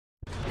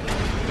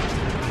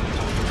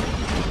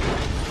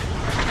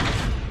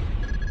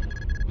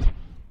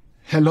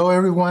Hello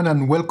everyone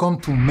and welcome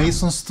to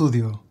Mason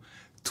Studio.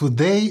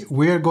 Today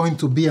we are going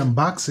to be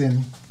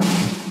unboxing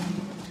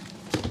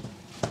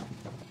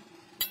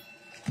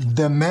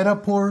the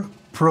Matterport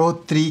Pro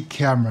 3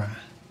 camera.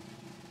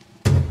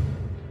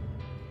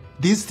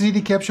 This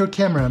 3D capture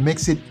camera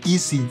makes it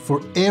easy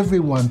for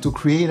everyone to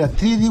create a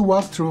 3D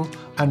walkthrough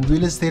and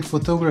real estate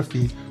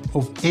photography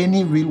of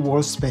any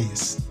real-world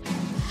space.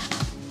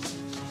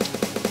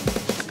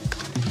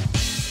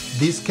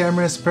 This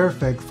camera is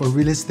perfect for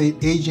real estate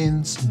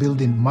agents,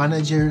 building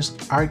managers,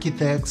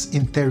 architects,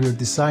 interior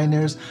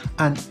designers,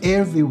 and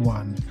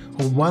everyone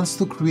who wants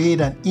to create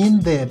an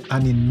in-depth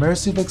and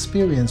immersive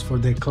experience for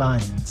their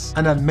clients.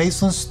 And at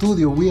Mason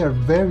Studio, we are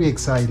very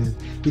excited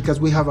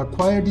because we have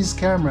acquired this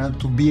camera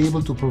to be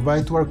able to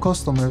provide to our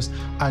customers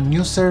a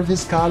new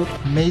service called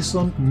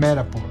Mason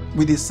Matterport.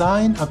 We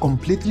designed a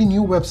completely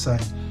new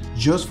website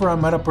just for our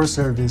Matterport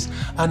service,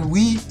 and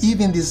we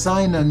even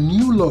designed a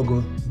new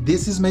logo.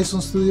 This is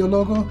Mason Studio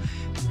logo.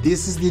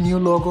 This is the new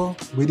logo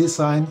we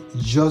designed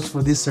just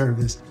for this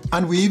service.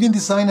 And we even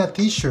designed a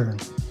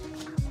t-shirt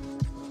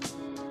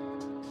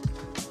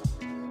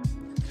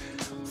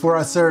for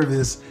our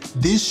service.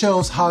 This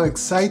shows how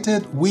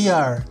excited we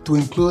are to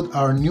include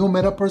our new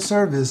Matterport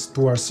service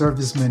to our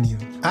service menu.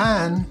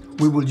 And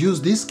we will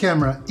use this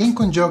camera in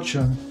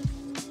conjunction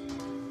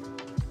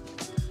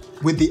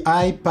with the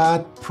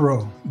iPad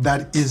Pro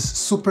that is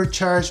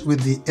supercharged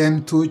with the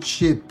M2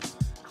 chip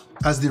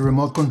as the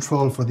remote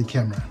control for the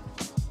camera.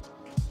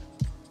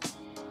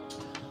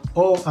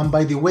 Oh, and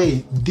by the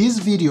way, this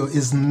video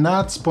is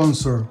not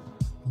sponsored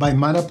by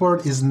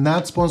Matterport, is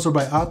not sponsored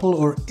by Apple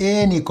or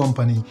any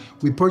company.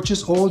 We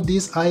purchase all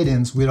these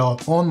items with our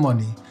own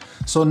money,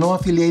 so no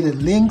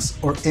affiliated links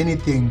or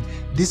anything.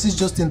 This is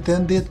just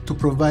intended to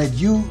provide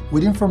you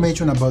with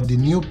information about the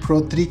new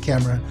Pro 3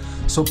 camera.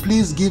 So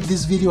please give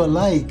this video a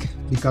like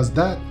because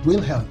that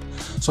will help.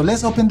 So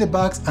let's open the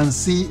box and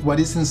see what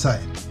is inside.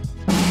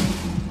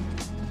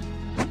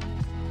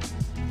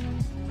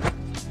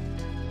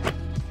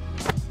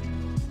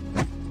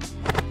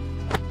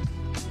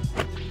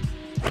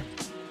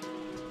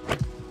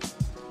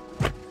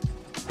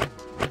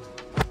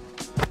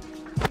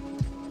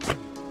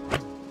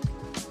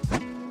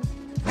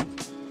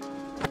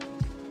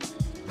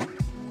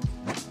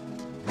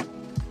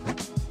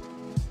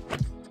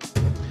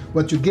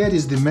 What you get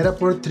is the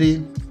Matterport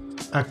 3,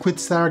 a quick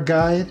start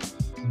guide,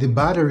 the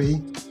battery.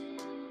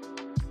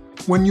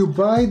 When you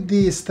buy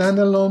the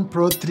standalone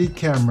Pro 3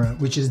 camera,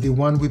 which is the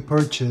one we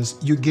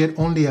purchased, you get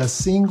only a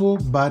single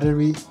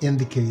battery in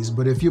the case.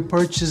 But if you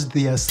purchase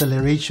the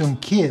acceleration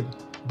kit,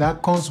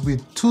 that comes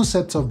with 2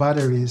 sets of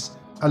batteries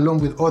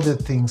along with other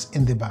things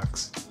in the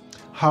box.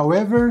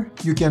 However,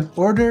 you can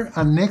order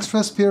an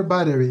extra spare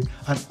battery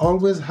and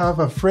always have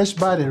a fresh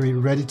battery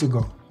ready to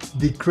go.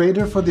 The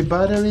cradle for the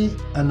battery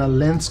and a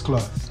lens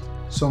cloth,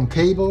 some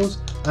cables,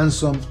 and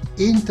some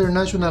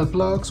international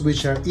plugs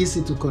which are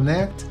easy to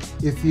connect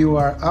if you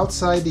are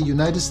outside the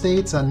United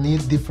States and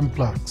need different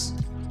plugs.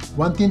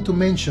 One thing to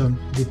mention,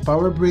 the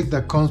power brick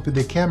that comes with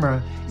the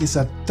camera is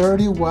a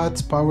 30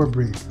 watts power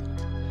brick.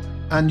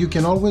 And you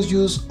can always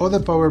use other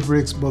power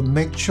bricks, but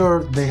make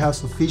sure they have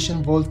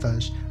sufficient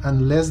voltage,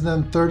 and less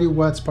than 30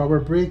 watts power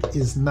brick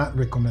is not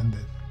recommended.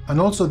 And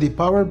also the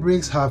power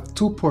bricks have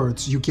 2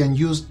 ports. You can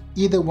use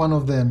either one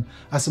of them.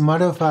 As a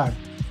matter of fact,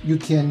 you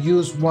can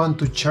use one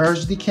to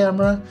charge the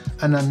camera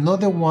and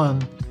another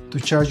one to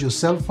charge your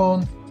cell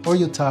phone or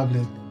your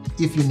tablet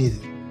if you need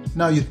it.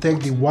 Now you take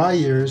the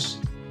wires,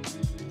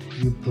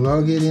 you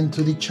plug it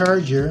into the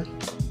charger,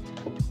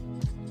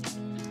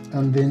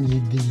 and then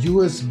the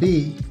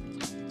USB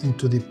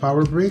into the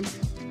power brick.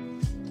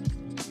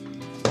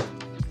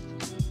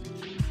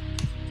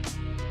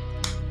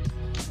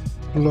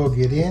 Plug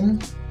it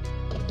in.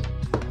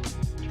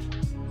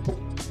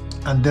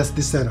 And that's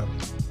the setup.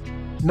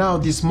 Now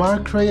the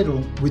smart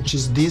cradle, which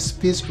is this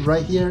piece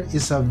right here,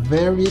 is a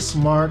very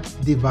smart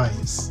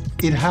device.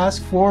 It has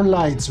 4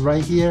 lights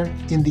right here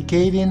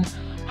indicating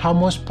how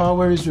much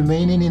power is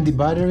remaining in the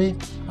battery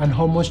and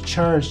how much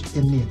charge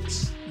it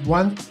needs.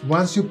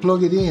 Once you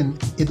plug it in,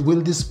 it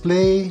will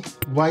display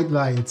white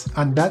lights,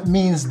 and that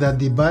means that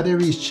the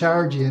battery is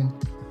charging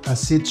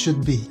as it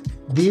should be.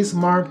 This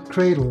smart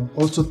cradle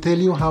also tells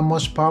you how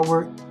much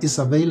power is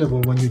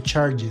available when you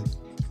charge it.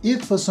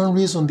 If for some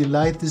reason the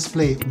light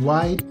display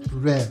white,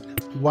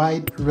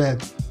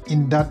 red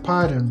in that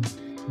pattern,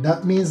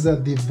 that means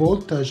that the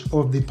voltage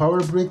of the power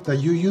brick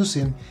that you're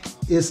using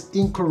is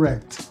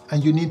incorrect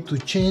and you need to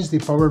change the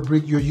power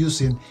brick you're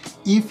using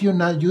if you're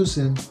not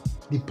using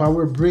the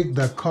power brick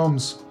that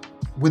comes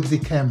with the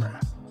camera.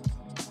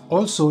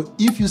 Also,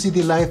 if you see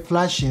the light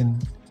flashing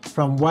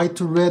from white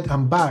to red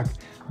and back,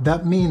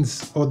 that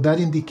means, or that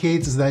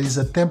indicates that it's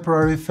a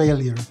temporary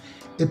failure.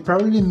 It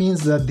probably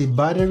means that the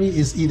battery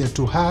is either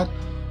too hot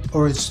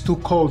or it's too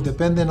cold,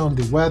 depending on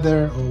the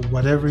weather or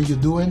whatever you're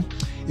doing.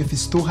 If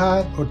it's too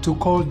hot or too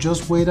cold,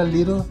 just wait a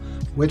little,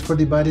 wait for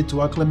the battery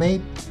to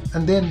acclimate,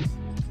 and then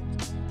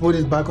put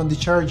it back on the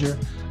charger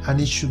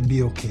and it should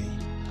be okay.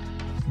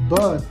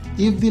 But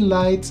if the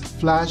lights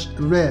flash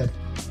red,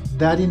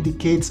 that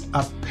indicates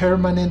a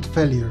permanent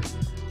failure,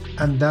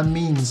 and that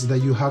means that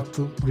you have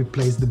to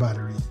replace the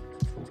battery.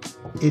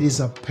 It is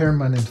a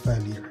permanent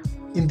failure.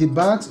 In the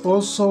box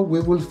also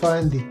we will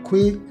find the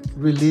quick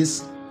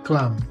release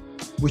clamp,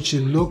 which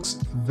it looks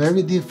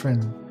very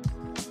different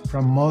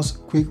from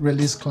most quick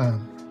release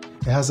clamp.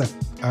 It has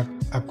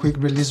a quick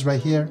release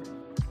right here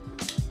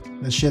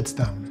that shuts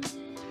down.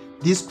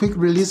 This quick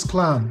release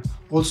clamp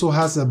also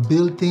has a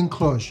built-in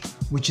clutch,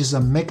 which is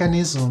a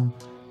mechanism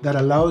that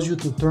allows you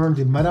to turn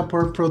the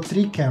Matterport Pro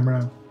 3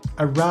 camera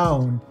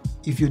around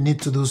if you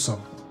need to do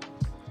so.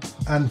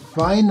 And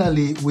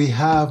finally, we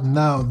have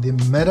now the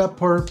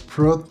Matterport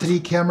Pro 3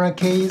 camera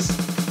case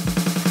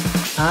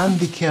and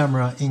the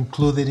camera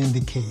included in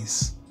the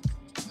case.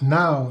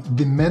 Now,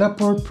 the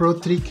Matterport Pro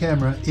 3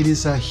 camera, it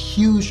is a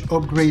huge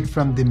upgrade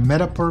from the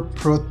Matterport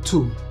Pro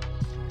 2.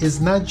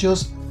 It's not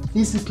just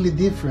physically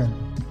different,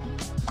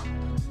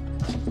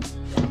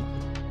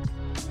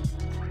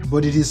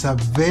 but it is a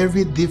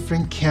very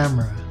different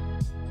camera.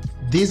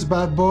 This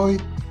bad boy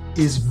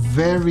is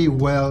very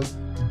well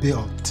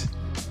built.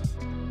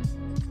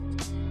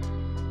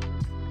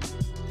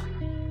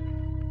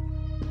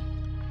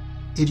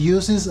 It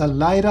uses a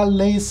lidar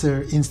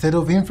laser instead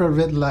of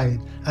infrared light,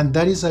 and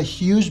that is a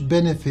huge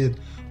benefit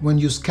when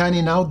you're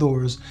scanning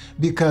outdoors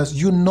because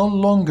you're no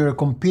longer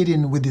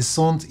competing with the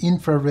sun's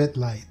infrared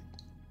light.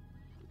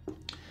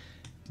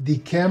 The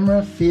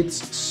camera fits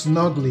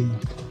snugly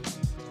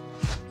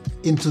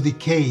into the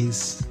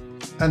case,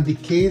 and the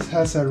case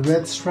has a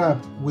red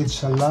strap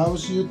which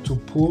allows you to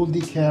pull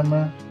the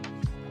camera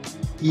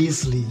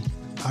easily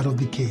out of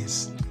the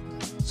case.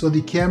 So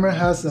the camera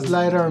has a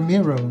lidar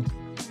mirror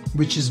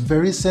which is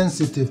very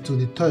sensitive to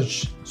the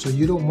touch, so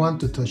you don't want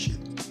to touch it.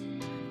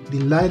 The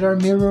lidar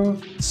mirror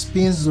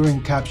spins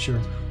during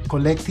capture,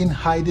 collecting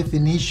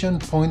high-definition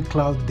point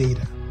cloud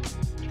data.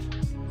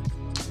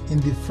 In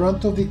the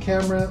front of the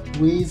camera,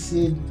 we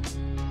see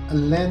a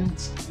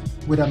lens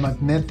with a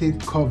magnetic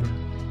cover.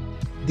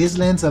 This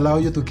lens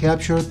allows you to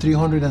capture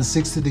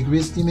 360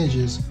 degrees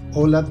images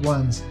all at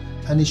once,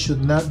 and it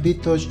should not be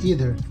touched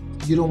either.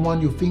 You don't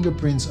want your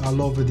fingerprints all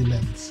over the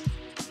lens.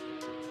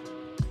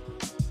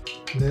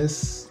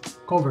 Let's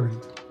cover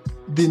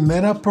it. The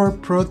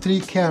Matterport Pro 3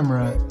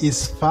 camera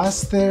is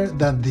faster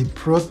than the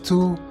Pro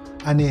 2,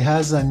 and it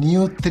has a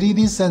new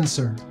 3D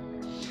sensor.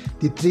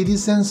 The 3D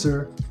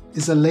sensor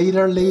is a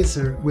lidar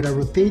laser with a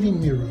rotating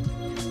mirror,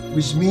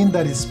 which means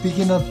that it's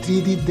picking up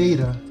 3D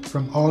data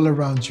from all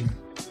around you.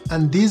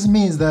 And this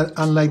means that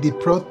unlike the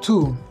Pro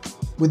 2,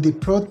 with the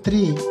Pro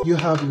 3 you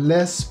have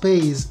less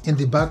space in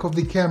the back of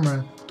the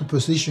camera to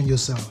position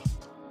yourself.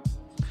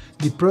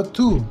 The Pro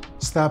 2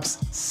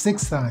 stops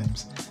 6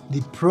 times.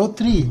 The Pro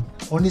 3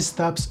 only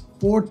stops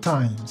 4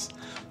 times.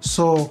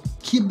 So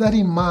keep that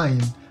in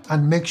mind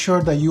and make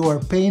sure that you are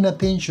paying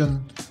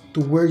attention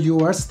to where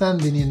you are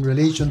standing in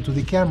relation to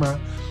the camera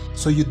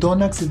so you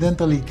don't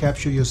accidentally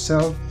capture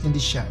yourself in the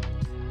shot.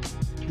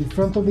 The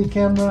front of the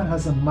camera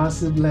has a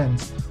massive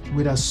lens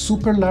with a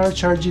super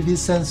large RGB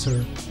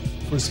sensor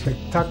for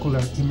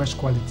spectacular image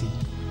quality.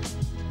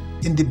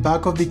 In the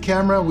back of the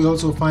camera, we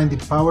also find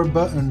the power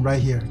button right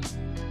here.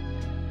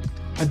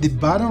 At the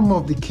bottom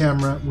of the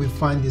camera, we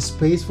find the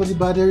space for the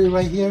battery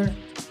right here,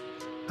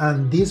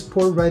 and this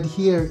port right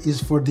here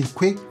is for the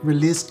quick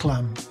release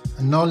clamp.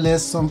 And now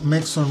let's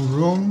make some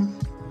room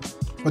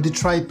for the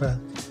tripod.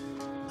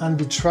 And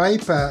the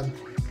tripod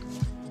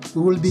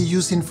we will be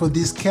using for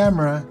this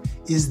camera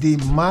is the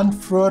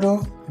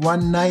Manfrotto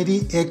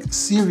 190X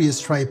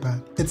series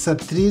tripod. It's a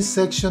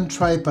 3-section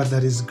tripod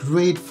that is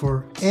great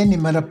for any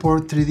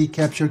Matterport 3D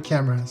capture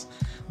cameras.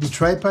 The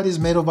tripod is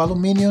made of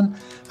aluminum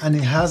and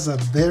it has a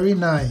very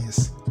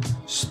nice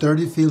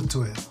sturdy feel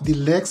to it. The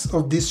legs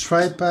of these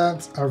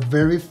tripods are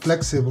very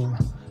flexible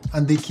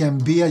and they can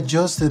be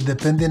adjusted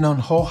depending on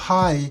how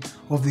high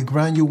of the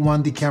ground you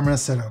want the camera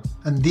set up.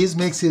 And this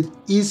makes it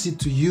easy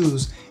to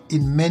use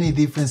in many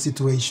different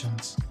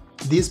situations.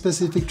 This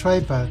specific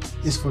tripod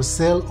is for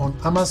sale on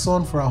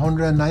Amazon for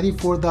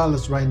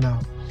 $194 right now,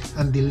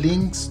 and the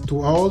links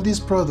to all these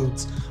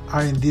products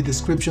are in the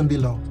description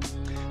below.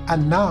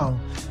 And now,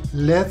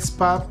 let's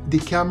pop the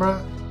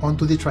camera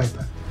onto the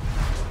tripod.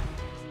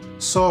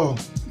 So,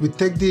 we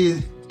take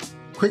the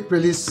quick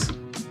release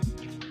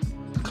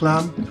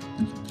clamp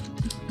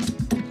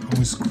and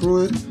we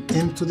screw it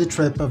into the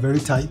tripod very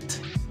tight.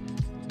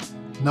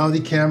 Now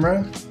the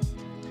camera,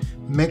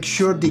 make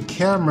sure the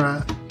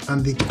camera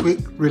and the quick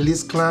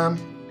release clamp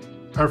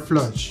are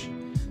flush.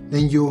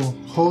 Then you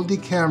hold the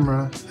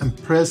camera and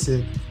press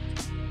it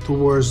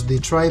towards the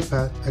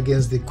tripod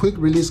against the quick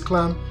release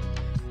clamp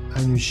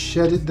and you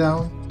shut it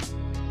down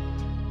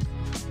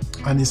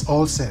and it's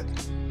all set.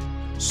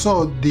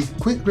 So the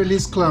quick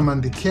release clamp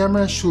and the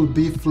camera should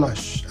be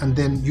flush, and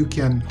then you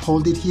can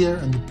hold it here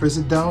and you press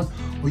it down,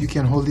 or you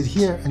can hold it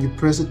here and you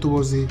press it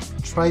towards the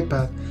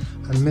tripod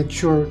and make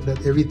sure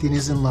that everything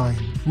is in line.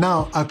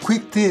 Now, a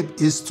quick tip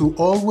is to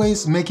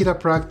always make it a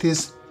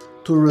practice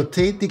to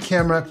rotate the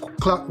camera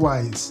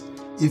clockwise.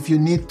 If you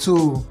need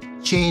to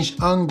change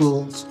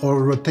angles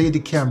or rotate the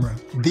camera.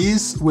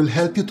 This will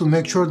help you to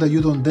make sure that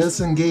you don't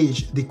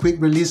disengage the quick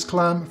release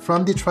clamp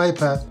from the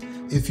tripod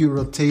if you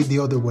rotate the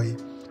other way.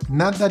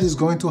 Not that it's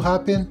going to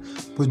happen,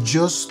 but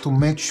just to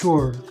make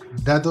sure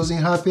that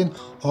doesn't happen,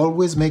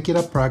 always make it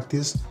a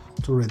practice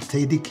to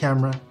rotate the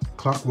camera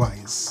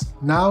clockwise.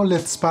 Now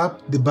let's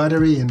pop the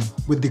battery in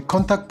with the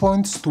contact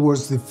points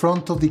towards the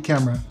front of the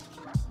camera,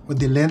 where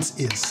the lens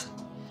is.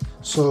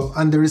 So,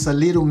 and there is a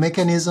little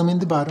mechanism in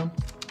the bottom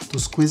to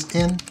squeeze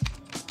in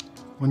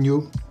when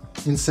you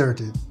insert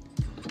it.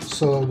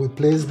 So we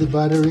place the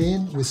battery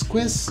in, we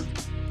squeeze,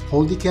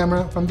 hold the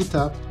camera from the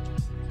top,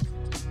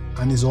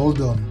 and it's all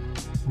done.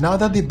 Now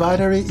that the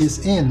battery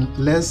is in,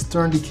 let's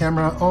turn the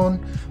camera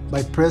on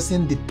by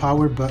pressing the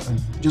power button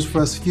just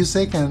for a few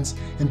seconds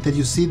until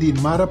you see the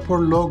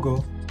Matterport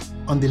logo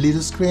on the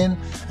little screen,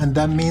 and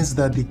that means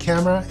that the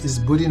camera is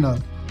booting up.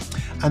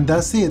 And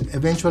that's it.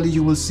 Eventually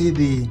you will see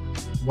the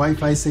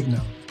Wi-Fi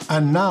signal.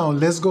 And now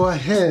let's go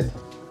ahead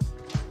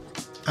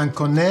and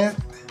connect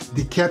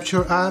the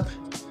capture app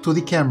to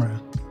the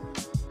camera.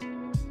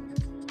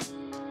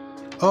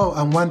 Oh,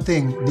 and one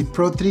thing, the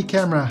Pro 3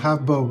 camera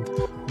have both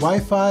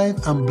Wi-Fi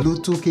and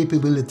Bluetooth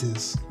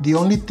capabilities. The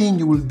only thing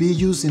you will be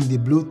using the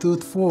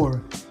Bluetooth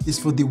for is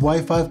for the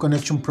Wi-Fi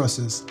connection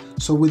process.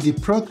 So with the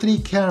Pro 3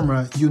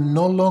 camera, you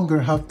no longer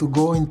have to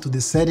go into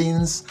the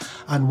settings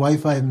and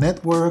Wi-Fi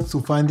network to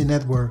find the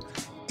network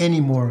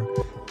anymore.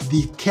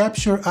 The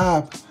capture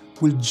app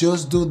will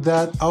just do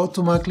that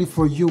automatically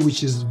for you,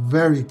 which is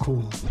very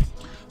cool.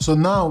 So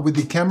now with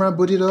the camera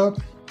booted up,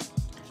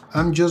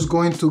 I'm just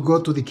going to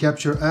go to the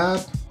capture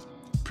app,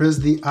 press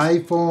the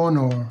iPhone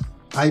or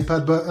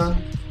iPad button.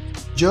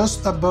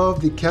 Just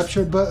above the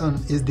capture button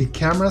is the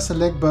camera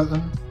select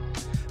button,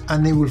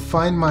 and it will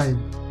find my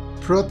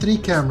Pro 3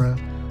 camera,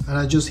 and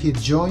I just hit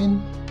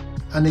join,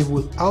 and it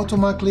will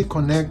automatically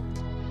connect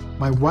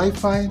my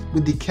Wi-Fi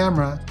with the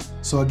camera.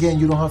 So again,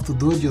 you don't have to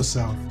do it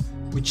yourself,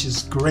 which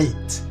is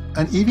great.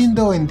 And even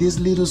though in this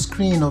little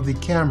screen of the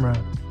camera,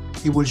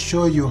 it will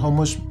show you how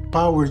much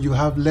power you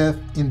have left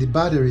in the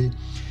battery,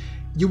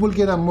 you will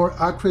get a more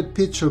accurate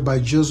picture by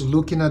just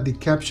looking at the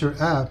capture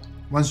app.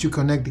 Once you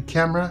connect the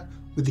camera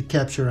with the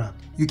capture app,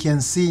 you can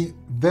see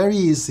very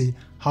easy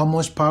how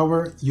much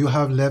power you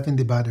have left in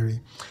the battery.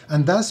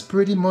 And that's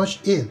pretty much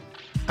it.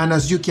 And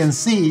as you can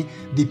see,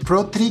 the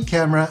Pro 3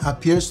 camera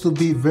appears to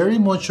be very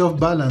much off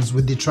balance,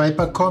 with the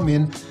tripod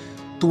coming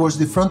towards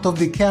the front of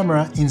the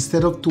camera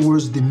instead of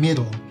towards the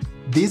middle.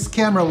 This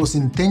camera was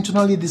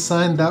intentionally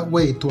designed that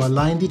way to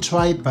align the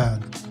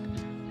tripod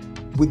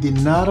with the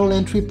narrow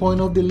entry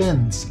point of the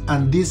lens,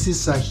 and this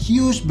is a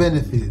huge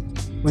benefit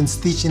when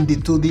stitching the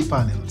 2D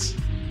panels.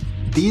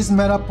 This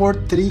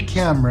Matterport 3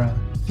 camera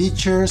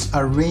features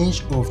a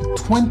range of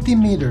 20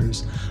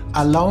 meters,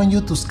 allowing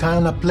you to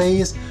scan a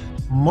place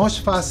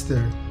much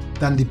faster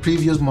than the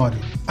previous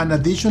model. An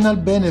additional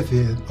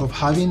benefit of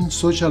having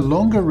such a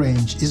longer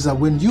range is that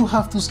when you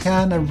have to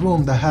scan a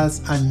room that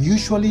has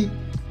unusually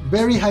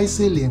very high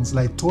ceilings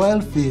like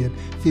 12 feet,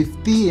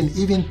 15,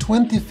 even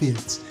 20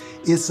 feet,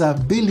 its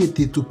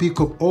ability to pick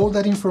up all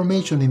that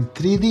information in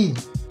 3D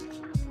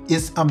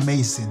is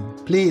amazing.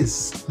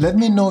 Please let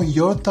me know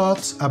your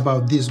thoughts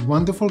about this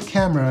wonderful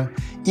camera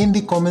in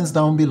the comments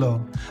down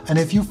below. And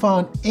if you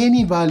found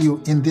any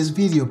value in this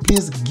video,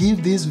 please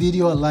give this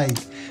video a like.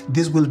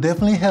 This will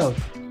definitely help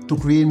to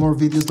create more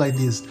videos like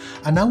this.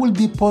 And I will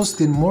be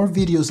posting more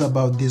videos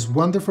about this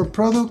wonderful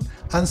product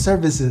and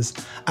services.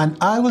 And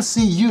I will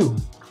see you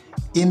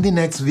in the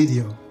next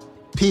video.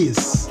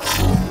 Peace.